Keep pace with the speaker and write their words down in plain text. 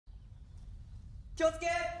気をつけ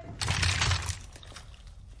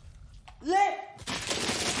礼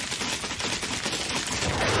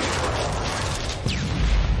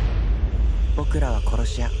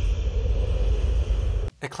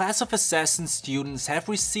A class of assassin students have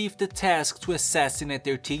received the task to assassinate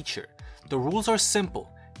their teacher. The rules are simple.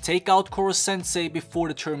 Take out Koro-sensei before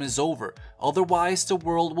the term is over, otherwise the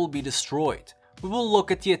world will be destroyed. We will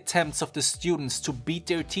look at the attempts of the students to beat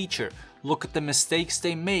their teacher, look at the mistakes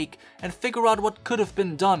they make, and figure out what could have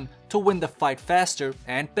been done to win the fight faster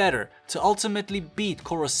and better to ultimately beat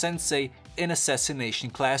Koro-sensei in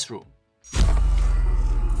Assassination Classroom.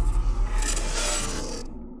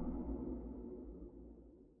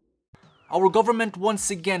 Our government once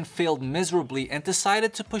again failed miserably and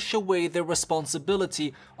decided to push away their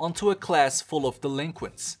responsibility onto a class full of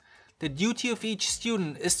delinquents. The duty of each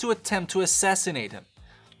student is to attempt to assassinate him.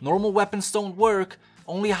 Normal weapons don't work,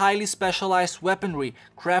 only highly specialized weaponry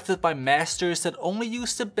crafted by masters that only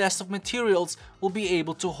use the best of materials will be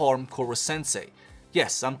able to harm Koro-sensei.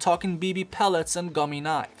 Yes, I'm talking BB pellets and gummy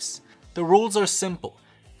knives. The rules are simple.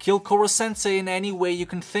 Kill Koro-sensei in any way you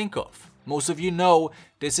can think of. Most of you know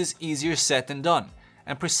this is easier said than done,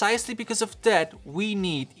 and precisely because of that, we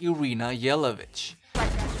need Irina Yelovich.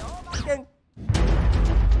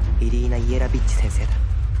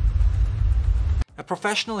 A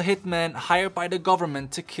professional hitman hired by the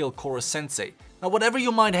government to kill Koro-sensei. Now whatever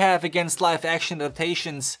you might have against live action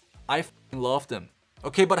adaptations, I f***ing love them.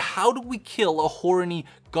 Okay, but how do we kill a horny,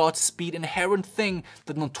 Godspeed inherent thing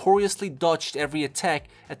that notoriously dodged every attack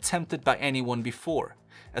attempted by anyone before?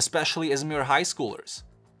 Especially as mere high schoolers?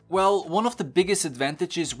 Well, one of the biggest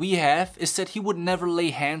advantages we have is that he would never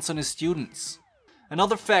lay hands on his students.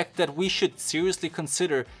 Another fact that we should seriously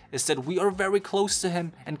consider is that we are very close to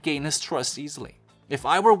him and gain his trust easily. If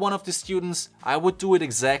I were one of the students, I would do it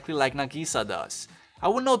exactly like Nagisa does. I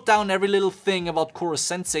would note down every little thing about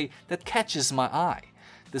Koro-sensei that catches my eye.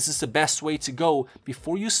 This is the best way to go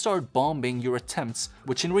before you start bombing your attempts,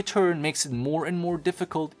 which in return makes it more and more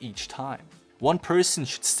difficult each time. One person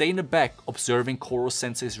should stay in the back observing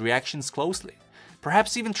Koro-sensei's reactions closely.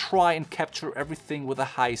 Perhaps even try and capture everything with a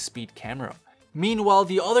high-speed camera. Meanwhile,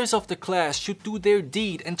 the others of the class should do their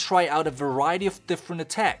deed and try out a variety of different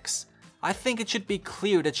attacks. I think it should be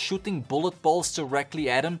clear that shooting bullet balls directly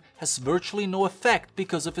at him has virtually no effect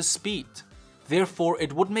because of his speed. Therefore,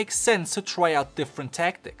 it would make sense to try out different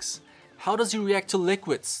tactics. How does he react to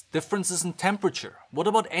liquids, differences in temperature? What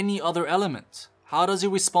about any other element? How does he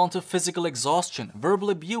respond to physical exhaustion, verbal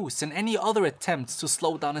abuse, and any other attempts to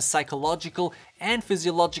slow down his psychological and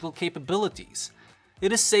physiological capabilities?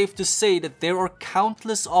 It is safe to say that there are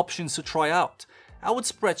countless options to try out. I would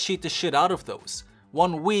spreadsheet the shit out of those.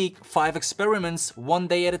 1 week, 5 experiments, 1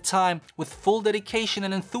 day at a time, with full dedication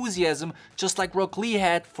and enthusiasm, just like Rock Lee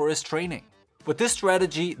had for his training. With this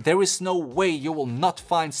strategy, there is no way you will not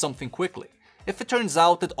find something quickly. If it turns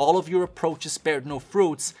out that all of your approaches bared no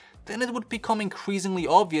fruits, then it would become increasingly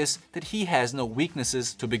obvious that he has no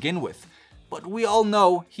weaknesses to begin with. But we all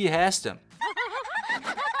know he has them.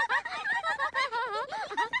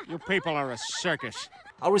 You people are a circus.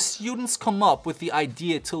 Our students come up with the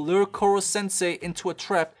idea to lure Koro-sensei into a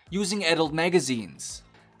trap using adult magazines.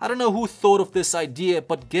 I don't know who thought of this idea,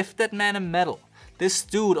 but give that man a medal. This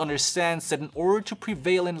dude understands that in order to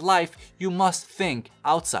prevail in life, you must think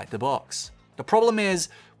outside the box. The problem is,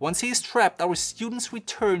 once he is trapped, our students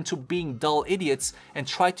return to being dull idiots and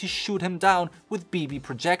try to shoot him down with BB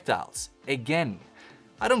projectiles. Again.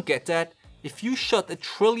 I don't get that. If you shot 1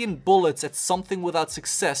 trillion bullets at something without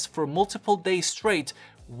success for multiple days straight,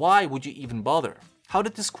 why would you even bother? How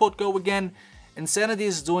did this quote go again? Insanity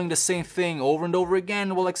is doing the same thing over and over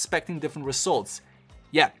again while expecting different results.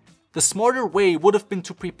 Yeah. The smarter way would have been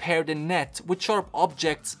to prepare the net with sharp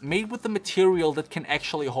objects made with the material that can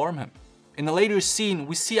actually harm him. In a later scene,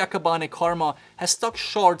 we see Akabane Karma has stuck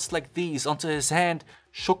shards like these onto his hand,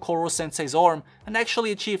 shook Koro-sensei's arm, and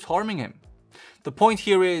actually achieved harming him. The point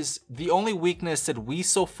here is, the only weakness that we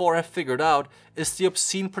so far have figured out is the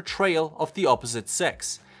obscene portrayal of the opposite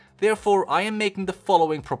sex. Therefore, I am making the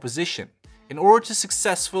following proposition. In order to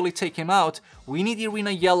successfully take him out, we need Irina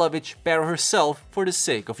Yelovich bare herself for the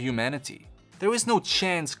sake of humanity. There is no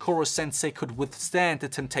chance Koro-sensei could withstand the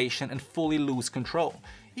temptation and fully lose control,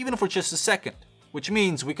 even for just a second. Which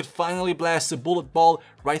means we could finally blast a bullet ball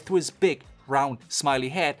right through his big, round, smiley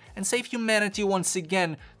head and save humanity once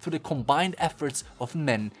again through the combined efforts of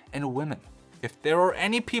men and women. If there are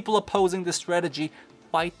any people opposing this strategy,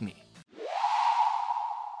 fight me.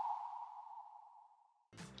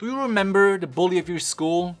 Do you remember the bully of your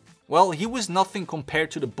school? Well, he was nothing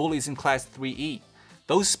compared to the bullies in Class 3E.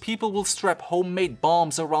 Those people will strap homemade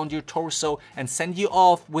bombs around your torso and send you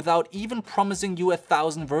off without even promising you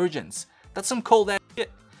 1,000 virgins. That's some cold ass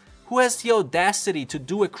shit. Who has the audacity to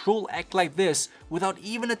do a cruel act like this without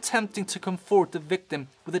even attempting to comfort the victim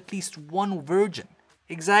with at least one virgin?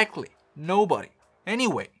 Exactly, nobody.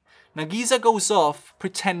 Anyway, Nagisa goes off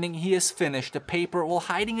pretending he has finished the paper while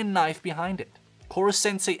hiding a knife behind it.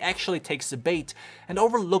 Koro-sensei actually takes the bait and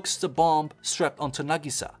overlooks the bomb strapped onto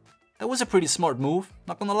Nagisa. That was a pretty smart move,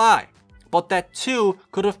 not gonna lie. But that too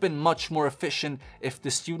could have been much more efficient if the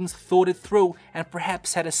students thought it through and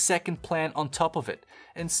perhaps had a second plan on top of it,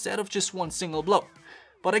 instead of just one single blow.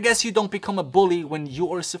 But I guess you don't become a bully when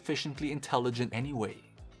you are sufficiently intelligent anyway.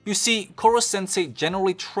 You see, Koro-sensei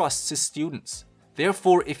generally trusts his students.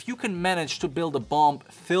 Therefore, if you can manage to build a bomb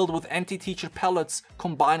filled with anti-teacher pellets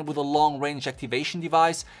combined with a long-range activation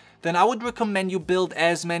device, then I would recommend you build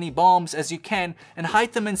as many bombs as you can and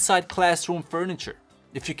hide them inside classroom furniture.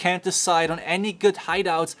 If you can't decide on any good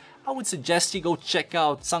hideouts, I would suggest you go check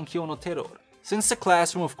out Sankyo no Terror. Since the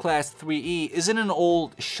classroom of Class 3E is in an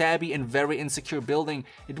old, shabby and very insecure building,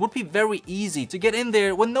 it would be very easy to get in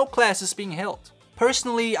there when no class is being held.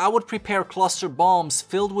 Personally, I would prepare cluster bombs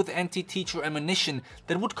filled with anti-teacher ammunition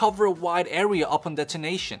that would cover a wide area upon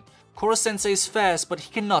detonation. Koro-sensei is fast, but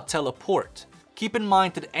he cannot teleport. Keep in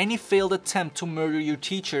mind that any failed attempt to murder your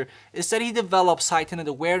teacher is that he develops heightened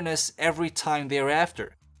awareness every time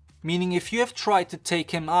thereafter. Meaning if you have tried to take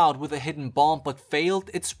him out with a hidden bomb but failed,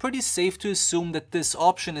 it's pretty safe to assume that this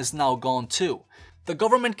option is now gone too. The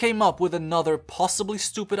government came up with another possibly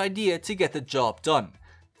stupid idea to get the job done.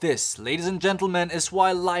 This, ladies and gentlemen, is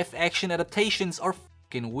why live-action adaptations are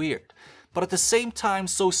fucking weird, but at the same time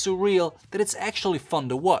so surreal that it's actually fun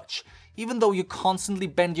to watch, even though you constantly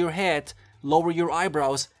bend your head, lower your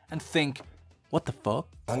eyebrows, and think, what the fuck?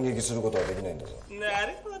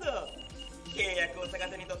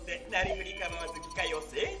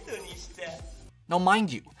 Now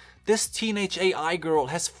mind you, this teenage AI girl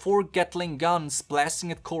has 4 Gatling guns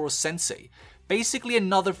blasting at Koro-sensei, basically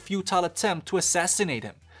another futile attempt to assassinate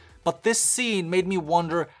him. But this scene made me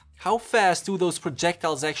wonder, how fast do those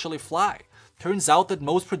projectiles actually fly? Turns out that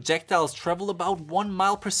most projectiles travel about 1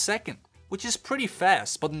 mile per second, which is pretty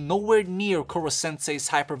fast, but nowhere near Koro-sensei's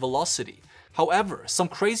hypervelocity. However, some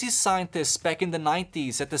crazy scientists back in the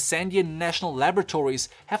 90s at the Sandian National Laboratories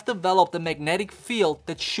have developed a magnetic field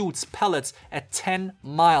that shoots pellets at 10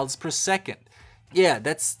 miles per second. Yeah,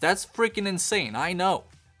 that's freaking insane, I know.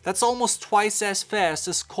 That's almost twice as fast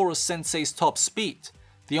as Koro-sensei's top speed.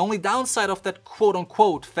 The only downside of that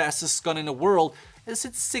quote-unquote fastest gun in the world is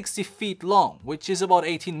it's 60 feet long, which is about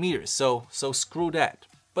 18 meters, so screw that.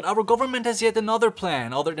 But our government has yet another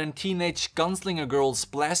plan other than teenage gunslinger girls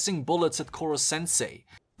blasting bullets at Koro-sensei.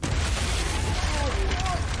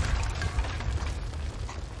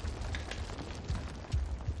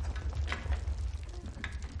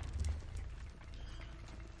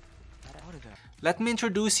 Let me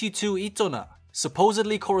introduce you to Itona,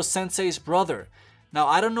 supposedly Koro-sensei's brother. Now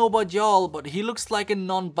I don't know about y'all, but he looks like a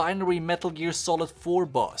non-binary Metal Gear Solid 4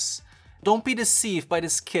 boss. Don't be deceived by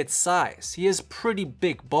this kid's size, he has pretty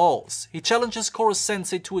big balls. He challenges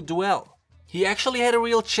Koro-sensei to a duel. He actually had a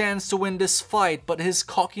real chance to win this fight, but his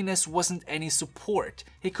cockiness wasn't any support.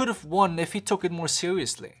 He could have won if he took it more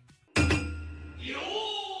seriously.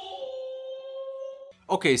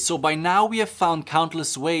 Okay, so by now we have found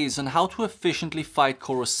countless ways on how to efficiently fight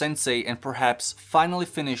Koro-sensei and perhaps finally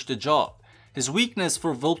finish the job. His weakness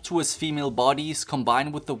for voluptuous female bodies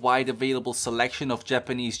combined with the wide available selection of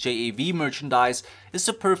Japanese JAV merchandise is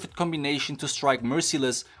a perfect combination to strike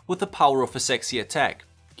merciless with the power of a sexy attack.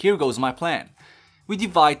 Here goes my plan. We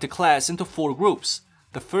divide the class into 4 groups.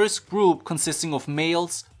 The first group, consisting of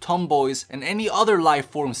males, tomboys, and any other life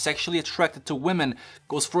form sexually attracted to women,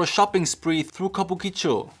 goes for a shopping spree through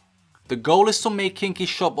Kabukicho. The goal is to make kinky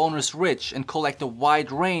shop owners rich and collect a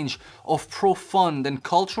wide range of profound and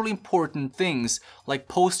culturally important things like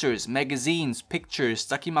posters, magazines, pictures,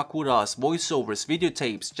 takimakuras, voiceovers,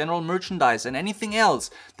 videotapes, general merchandise, and anything else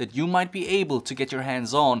that you might be able to get your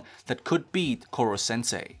hands on that could beat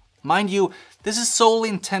Koro-sensei. Mind you, this is solely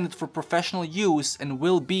intended for professional use and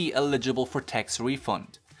will be eligible for tax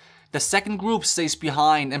refund. The second group stays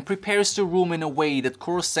behind and prepares the room in a way that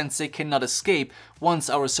Koro-sensei cannot escape once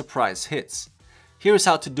our surprise hits. Here's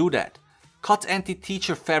how to do that. Cut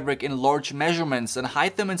anti-teacher fabric in large measurements and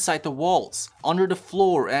hide them inside the walls, under the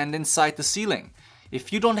floor and inside the ceiling.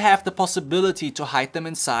 If you don't have the possibility to hide them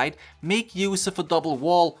inside, make use of a double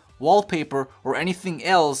wall, wallpaper or anything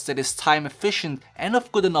else that is time efficient and of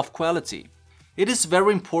good enough quality. It is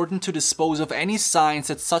very important to dispose of any signs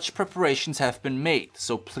that such preparations have been made,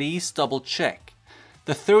 so please double check.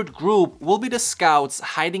 The third group will be the scouts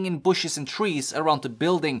hiding in bushes and trees around the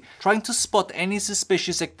building, trying to spot any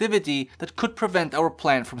suspicious activity that could prevent our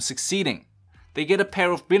plan from succeeding. They get a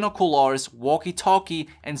pair of binoculars, walkie-talkie,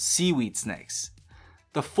 and seaweed snacks.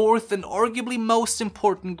 The fourth and arguably most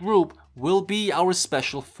important group will be our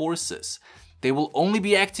special forces. They will only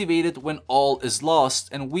be activated when all is lost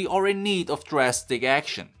and we are in need of drastic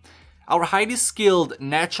action. Our highly skilled,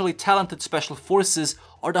 naturally talented special forces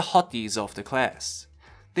are the hotties of the class.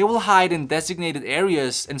 They will hide in designated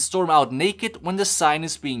areas and storm out naked when the sign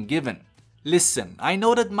is being given. Listen, I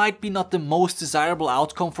know that might be not the most desirable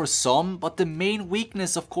outcome for some, but the main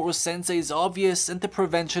weakness of Koro-sensei is obvious and the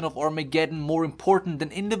prevention of Armageddon more important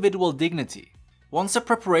than individual dignity. Once a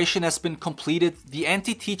preparation has been completed, the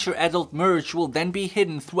anti-teacher adult merge will then be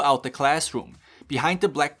hidden throughout the classroom, behind the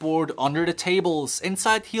blackboard, under the tables,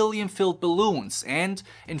 inside helium-filled balloons, and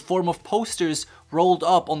in form of posters rolled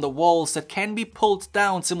up on the walls that can be pulled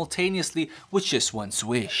down simultaneously with just one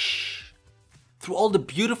swish. Through all the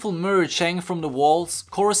beautiful merge hanging from the walls,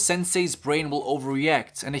 Koro-sensei's brain will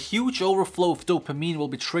overreact and a huge overflow of dopamine will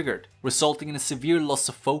be triggered, resulting in a severe loss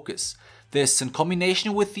of focus. This, in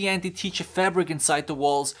combination with the anti-teacher fabric inside the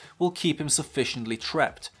walls, will keep him sufficiently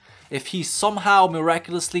trapped. If he somehow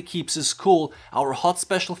miraculously keeps his cool, our hot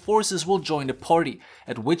special forces will join the party,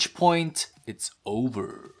 at which point, it's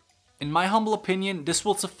over. In my humble opinion, this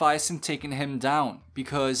will suffice in taking him down,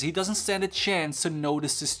 because he doesn't stand a chance to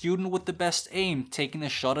notice the student with the best aim taking a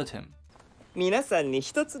shot at him. 皆さんに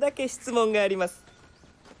一つだけ質問があります。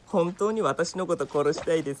本当に私のこと殺し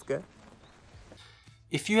たいですか?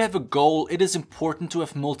 If you have a goal, it is important to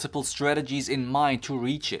have multiple strategies in mind to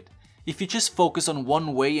reach it. If you just focus on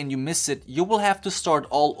one way and you miss it, you will have to start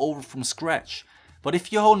all over from scratch. But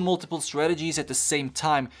if you hone multiple strategies at the same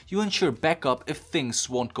time, you ensure backup if things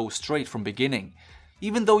won't go straight from beginning.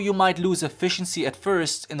 Even though you might lose efficiency at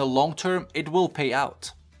first, in the long term it will pay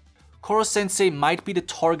out. Koro-sensei might be the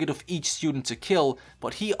target of each student to kill,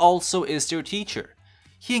 but he also is their teacher.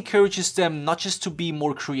 He encourages them not just to be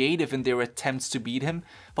more creative in their attempts to beat him,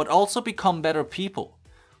 but also become better people.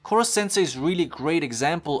 Koro-sensei is really a great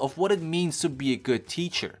example of what it means to be a good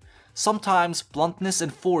teacher. Sometimes bluntness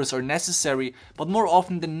and force are necessary, but more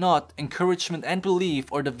often than not, encouragement and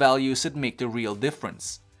belief are the values that make the real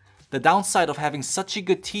difference. The downside of having such a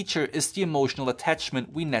good teacher is the emotional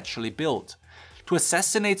attachment we naturally build. To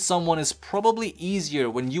assassinate someone is probably easier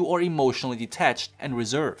when you are emotionally detached and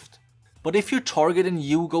reserved. But if your target and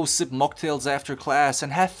you go sip mocktails after class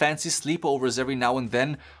and have fancy sleepovers every now and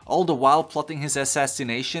then, all the while plotting his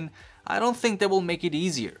assassination, I don't think that will make it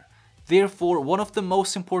easier. Therefore, one of the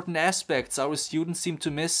most important aspects our students seem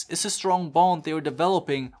to miss is a strong bond they are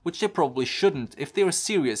developing, which they probably shouldn't if they are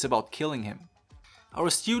serious about killing him.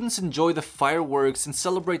 Our students enjoy the fireworks and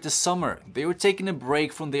celebrate the summer. They are taking a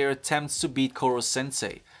break from their attempts to beat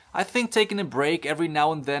Koro-sensei. I think taking a break every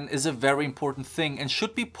now and then is a very important thing and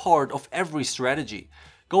should be part of every strategy.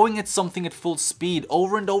 Going at something at full speed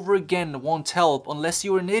over and over again won't help unless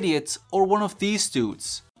you're an idiot or one of these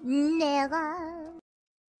dudes.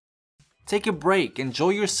 Take a break, enjoy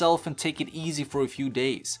yourself and take it easy for a few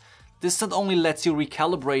days. This not only lets you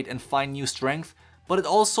recalibrate and find new strength, but it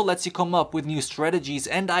also lets you come up with new strategies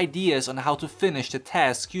and ideas on how to finish the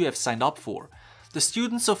task you have signed up for. The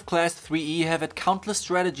students of Class 3E have had countless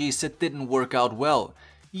strategies that didn't work out well.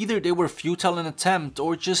 Either they were futile in attempt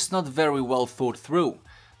or just not very well thought through.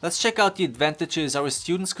 Let's check out the advantages our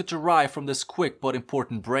students could derive from this quick but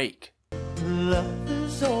important break. Love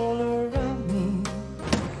is all around me.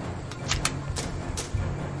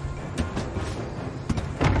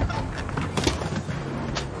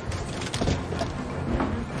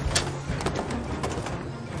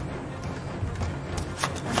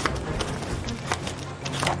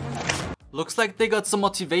 Looks like they got some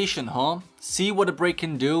motivation, huh? See what a break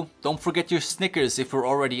can do? Don't forget your Snickers if you're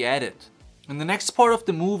already at it. In the next part of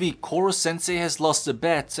the movie, Koro-sensei has lost a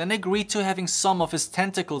bet and agreed to having some of his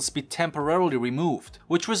tentacles be temporarily removed,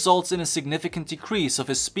 which results in a significant decrease of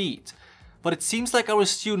his speed. But it seems like our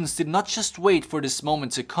students did not just wait for this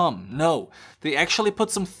moment to come, no, they actually put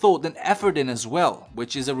some thought and effort in as well,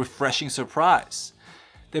 which is a refreshing surprise.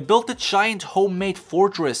 They built a giant homemade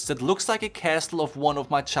fortress that looks like a castle of one of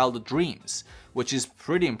my childhood dreams, which is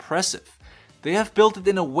pretty impressive. They have built it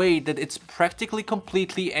in a way that it's practically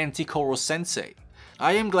completely anti-Koro-sensei.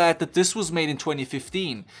 I am glad that this was made in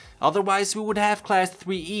 2015, otherwise we would have Class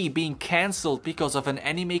 3E being cancelled because of an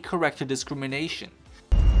anime character discrimination.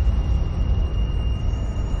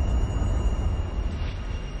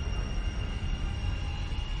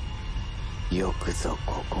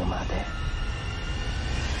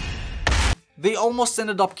 They almost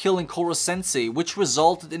ended up killing Koro-sensei, which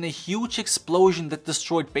resulted in a huge explosion that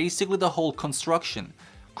destroyed basically the whole construction.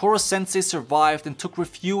 Koro-sensei survived and took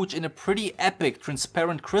refuge in a pretty epic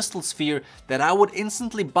transparent crystal sphere that I would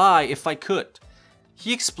instantly buy if I could.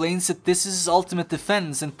 He explains that this is his ultimate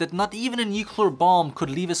defense and that not even a nuclear bomb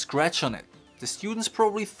could leave a scratch on it. The students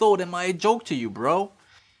probably thought, am I a joke to you, bro?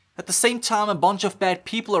 At the same time, a bunch of bad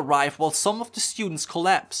people arrive while some of the students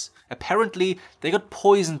collapse. Apparently, they got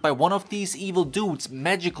poisoned by one of these evil dudes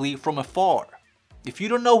magically from afar. If you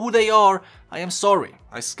don't know who they are, I am sorry.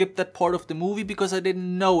 I skipped that part of the movie because I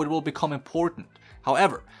didn't know it will become important.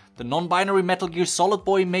 However, the non-binary Metal Gear Solid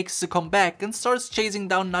boy makes a comeback and starts chasing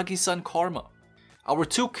down Nagisa and Karma. Our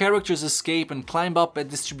two characters escape and climb up a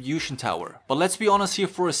distribution tower. But let's be honest here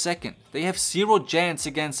for a second. They have zero chance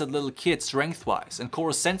against that little kid strength-wise, and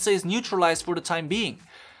Koro-sensei is neutralized for the time being.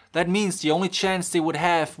 That means the only chance they would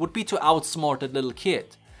have would be to outsmart that little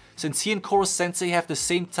kid. Since he and Koro-sensei have the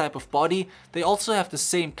same type of body, they also have the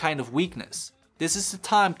same kind of weakness. This is the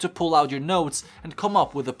time to pull out your notes and come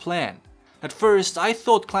up with a plan. At first, I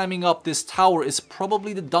thought climbing up this tower is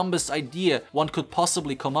probably the dumbest idea one could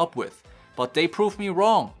possibly come up with. But they proved me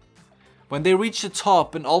wrong. When they reach the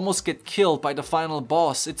top and almost get killed by the final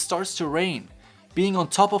boss, it starts to rain. Being on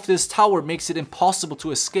top of this tower makes it impossible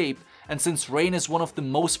to escape, and since rain is one of the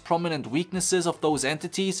most prominent weaknesses of those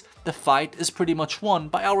entities, the fight is pretty much won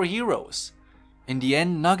by our heroes. In the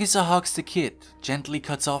end, Nagisa hugs the kid, gently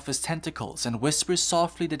cuts off his tentacles and whispers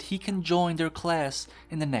softly that he can join their class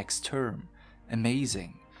in the next term.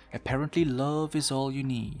 Amazing. Apparently love is all you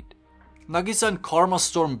need. Nagisa and Karma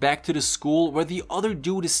storm back to the school where the other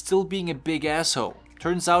dude is still being a big asshole.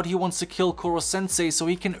 Turns out he wants to kill Koro-sensei so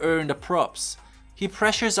he can earn the props. He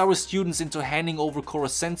pressures our students into handing over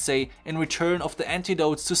Koro-sensei in return of the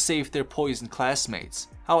antidotes to save their poisoned classmates.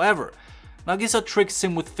 However, Nagisa tricks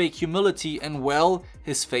him with fake humility and well,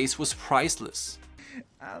 his face was priceless.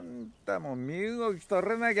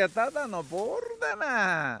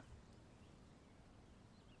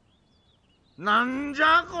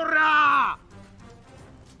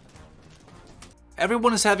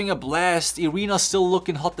 Everyone is having a blast, Irina's still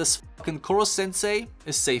looking hot as fuck, and Koro-sensei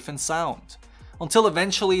is safe and sound. Until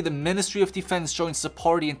eventually the Ministry of Defense joins the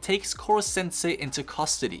party and takes Koro-sensei into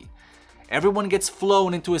custody. Everyone gets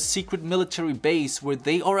flown into a secret military base where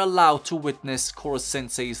they are allowed to witness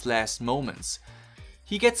Koro-sensei's last moments.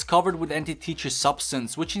 He gets covered with anti-teacher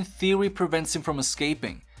substance, which in theory prevents him from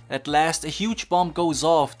escaping. At last, a huge bomb goes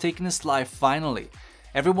off, taking his life finally.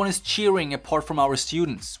 Everyone is cheering apart from our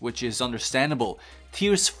students, which is understandable.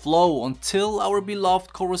 Tears flow until our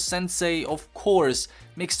beloved Koro-sensei, of course,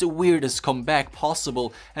 makes the weirdest comeback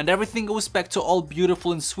possible and everything goes back to all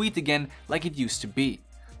beautiful and sweet again like it used to be.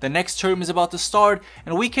 The next term is about to start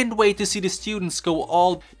and we can't wait to see the students go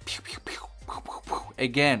all pew pew pew pew pew pew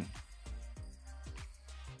again.